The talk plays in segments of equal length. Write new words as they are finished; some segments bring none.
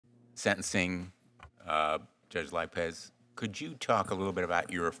sentencing, Judge Lipez. Could you talk a little bit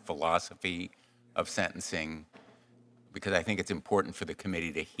about your philosophy of sentencing? Because I think it's important for the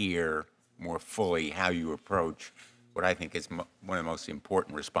committee to hear more fully how you approach what I think is one of the most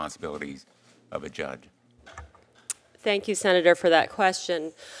important responsibilities of a judge. Thank you, Senator, for that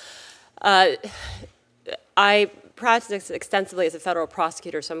question. I practiced extensively as a federal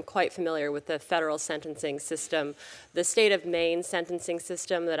prosecutor, so I'm quite familiar with the federal sentencing system. The state of Maine sentencing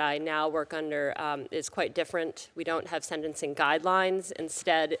system that I now work under is quite different. We don't have sentencing guidelines.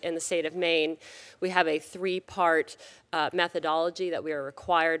 Instead, in the state of Maine, we have a three-part methodology that we are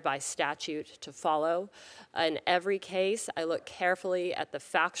required by statute to follow. In every case, I look carefully at the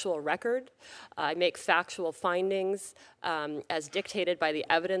factual record. I make factual findings as dictated by the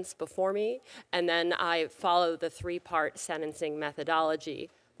evidence before me, and then I follow the three-part sentencing methodology.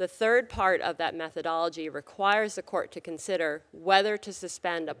 The third part of that methodology requires the court to consider whether to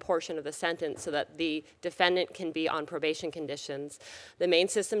suspend a portion of the sentence so that the defendant can be on probation conditions. The Maine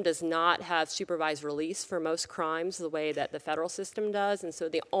system does not have supervised release for most crimes the way that the federal system does, and so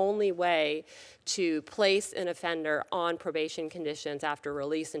the only way to place an offender on probation conditions after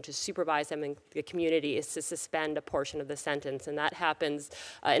release and to supervise them in the community is to suspend a portion of the sentence, and that happens,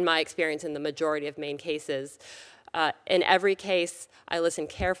 in my experience, in the majority of Maine cases. In every case, I listen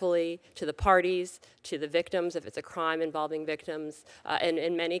carefully to the parties, to the victims, if it's a crime involving victims. And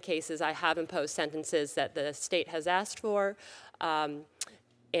in many cases, I have imposed sentences that the state has asked for.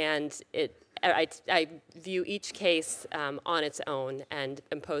 And I view each case on its own and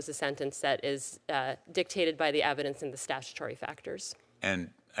impose a sentence that is dictated by the evidence and the statutory factors. And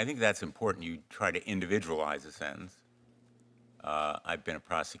I think that's important. You try to individualize a sentence. I've been a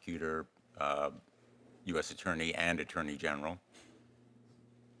prosecutor, U.S. Attorney and Attorney General.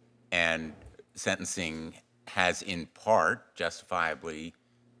 And sentencing has, in part, justifiably,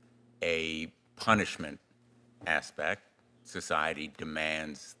 a punishment aspect. Society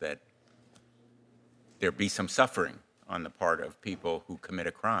demands that there be some suffering on the part of people who commit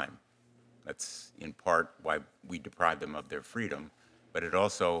a crime. That's, in part, why we deprive them of their freedom. But it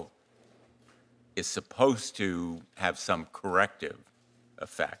also is supposed to have some corrective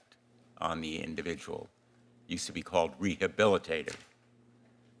effect on the individual. It used to be called rehabilitative.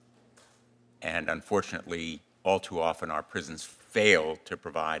 And unfortunately, all too often our prisons fail to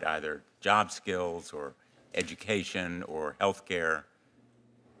provide either job skills or education or health care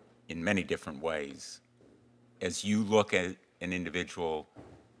in many different ways. As you look at an individual,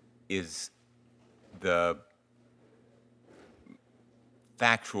 is the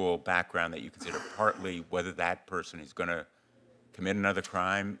factual background that you consider partly whether that person is going to commit another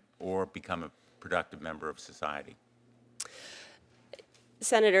crime or become a productive member of society?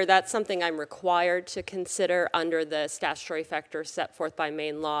 Senator, that's something I'm required to consider under the statutory factors set forth by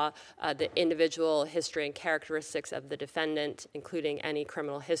Maine law, the individual history and characteristics of the defendant, including any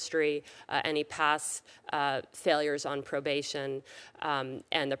criminal history, any past failures on probation,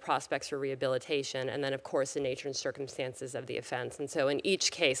 and the prospects for rehabilitation, and then, of course, the nature and circumstances of the offense. And so in each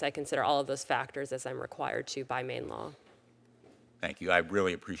case, I consider all of those factors as I'm required to by Maine law. Thank you. I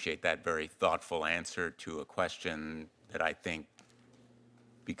really appreciate that very thoughtful answer to a question that I think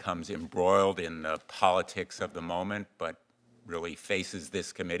becomes embroiled in the politics of the moment, but really faces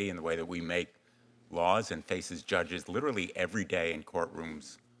this committee in the way that we make laws and faces judges literally every day in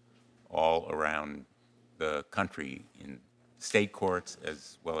courtrooms all around the country, in state courts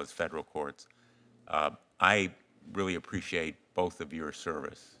as well as federal courts. I really appreciate both of your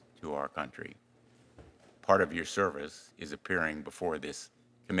service to our country. Part of your service is appearing before this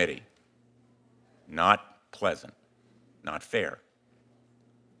committee. Not pleasant, not fair.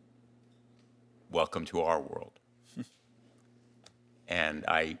 Welcome to our world. And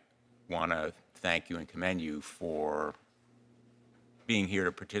I want to thank you and commend you for being here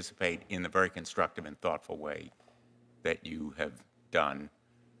to participate in the very constructive and thoughtful way that you have done.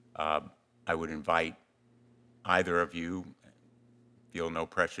 I would invite either of you, feel no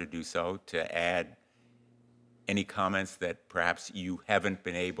pressure to do so, to add any comments that perhaps you haven't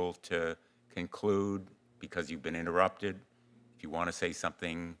been able to conclude because you've been interrupted. If you want to say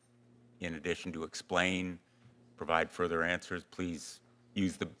something in addition to explain, provide further answers, please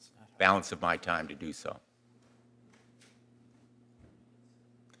use the balance of my time to do so.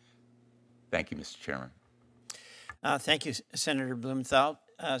 Thank you, Mr. Chairman. Thank you, Senator Blumenthal.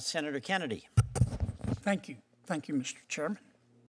 Senator Kennedy. Thank you. Thank you, Mr. Chairman.